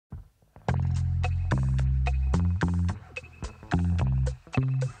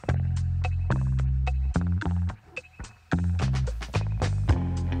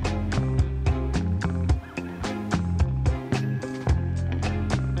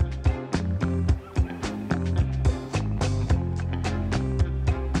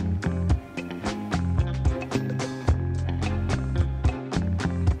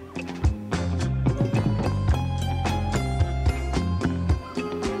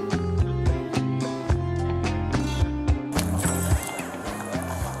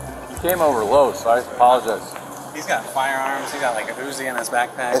came over low, so I apologize. He's got firearms. He got like a Uzi in his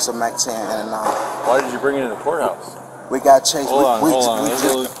backpack. It's a MAC-10 and a 9. Why did you bring it in the courthouse? We got chased. Hold on.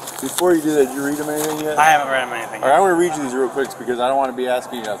 Before you do that, did you read them anything yet? I haven't read him anything. All right, I'm going to read you these real quick because I don't want to be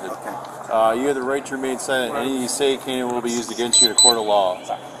asking you nothing. Okay. You have the right to remain silent. Anything you say can and will be used against you in a court of law.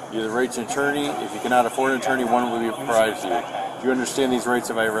 You have the right to an attorney. If you cannot afford an attorney, one will be provided to you. Do you understand these rights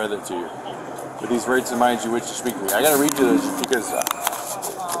if I read them to you? With these rights in mind, you wish to speak to me. I got to read you this because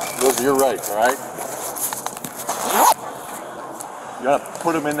those are your rights, all right? You want to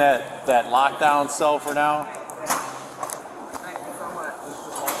put them in that lockdown cell for now?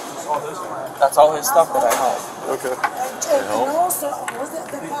 That's all his stuff that I have. Okay.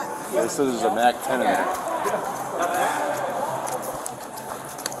 Yeah, so there's a MAC-10 in there.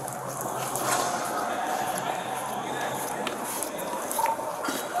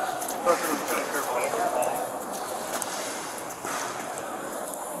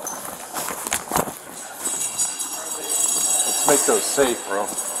 Let's make those safe, bro.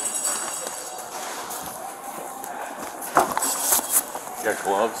 You got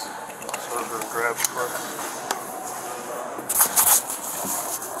gloves?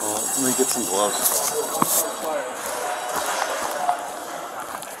 Well, let me get some gloves.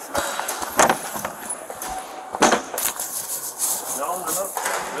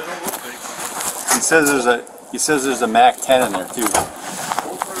 He says there's a MAC-10 in there too.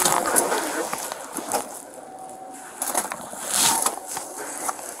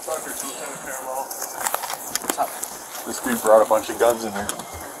 This dude brought a bunch of guns in there.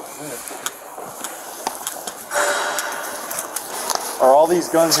 Are all these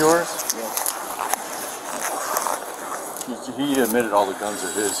guns yours? Yeah. He admitted all the guns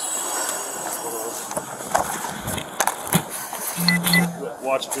are his.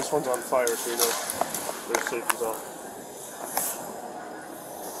 Watch, this one's on fire, so you know their safety's off.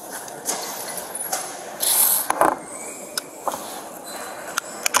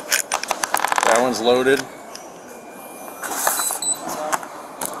 That one's loaded.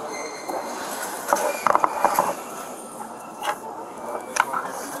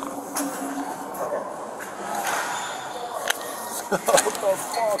 What the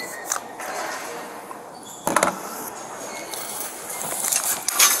fuck?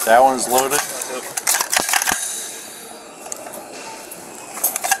 That one's loaded? Yep.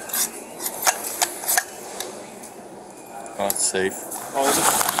 Oh, it's safe. Oh, is it?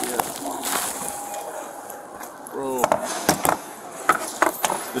 Yeah. Bro.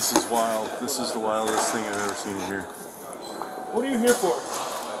 This is wild. This is the wildest thing I've ever seen in here. What are you here for?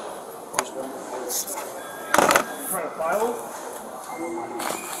 You trying to file? Are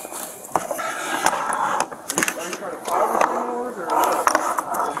you trying to file this orders or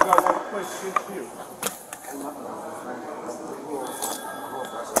you got one place against you?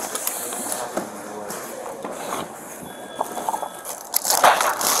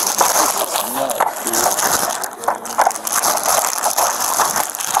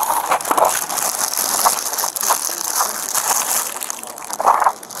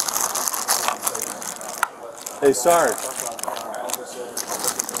 Hey, Sarge.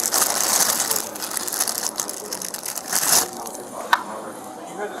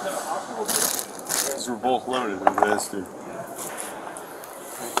 These were both loaded with this, dude.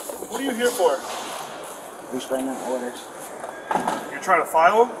 What are you here for? Restraining orders. You're trying to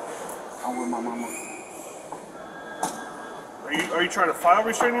file them? I'm with my mama. Are you trying to file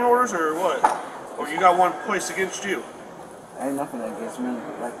restraining orders or what? Or you got one placed against you? Ain't nothing against me.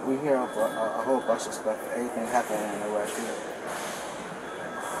 Like, we hear of a whole bunch of stuff. Everything happening in the West here.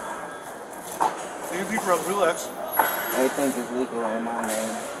 You people relax. Everything is legal in my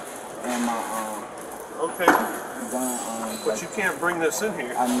name and my Okay. gun. But like, you can't bring this in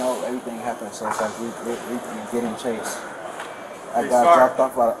here. I know everything happens, so it's like we getting chased. I got dropped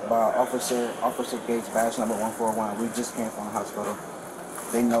off by Officer Gates, badge number 141. We just came from the hospital.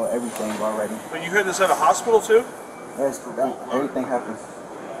 They know everything already. But you had this at a hospital too? Yes, everything happens.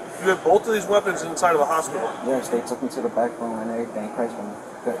 You had both of these weapons inside of a hospital? Yes, they took me to the back room and everything, crazy for me.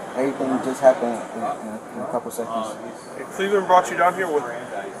 Everything just happened in a couple seconds. And Cleveland brought you down here with?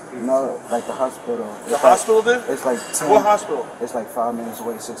 No, like the hospital. The hospital did? It's like 10. What hospital? It's like 5 minutes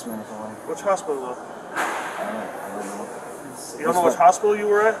away, 6 minutes away. Which hospital though? I don't know. You don't know which hospital you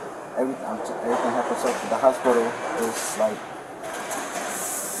were at? Everything happens. So the hospital is like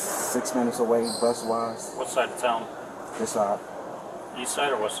 6 minutes away, bus wise. What side of town? This side. East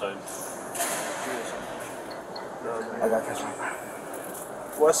side or west side? I got this one.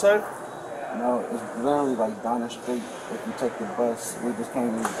 West side? No, it's literally like down the street. If you take the bus, we just came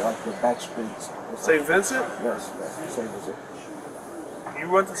in like the back streets. It's St. Vincent? Yes, St. Vincent. You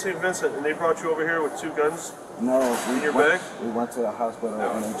went to St. Vincent and they brought you over here with 2 guns? No, In your bag? we went to the hospital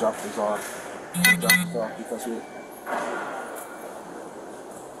and they dropped us off. They dropped us off because we.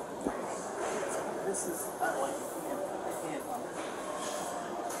 This is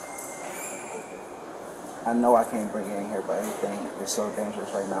I know I can't bring it in here, but everything is so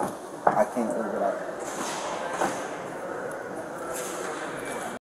dangerous right now. I can't live without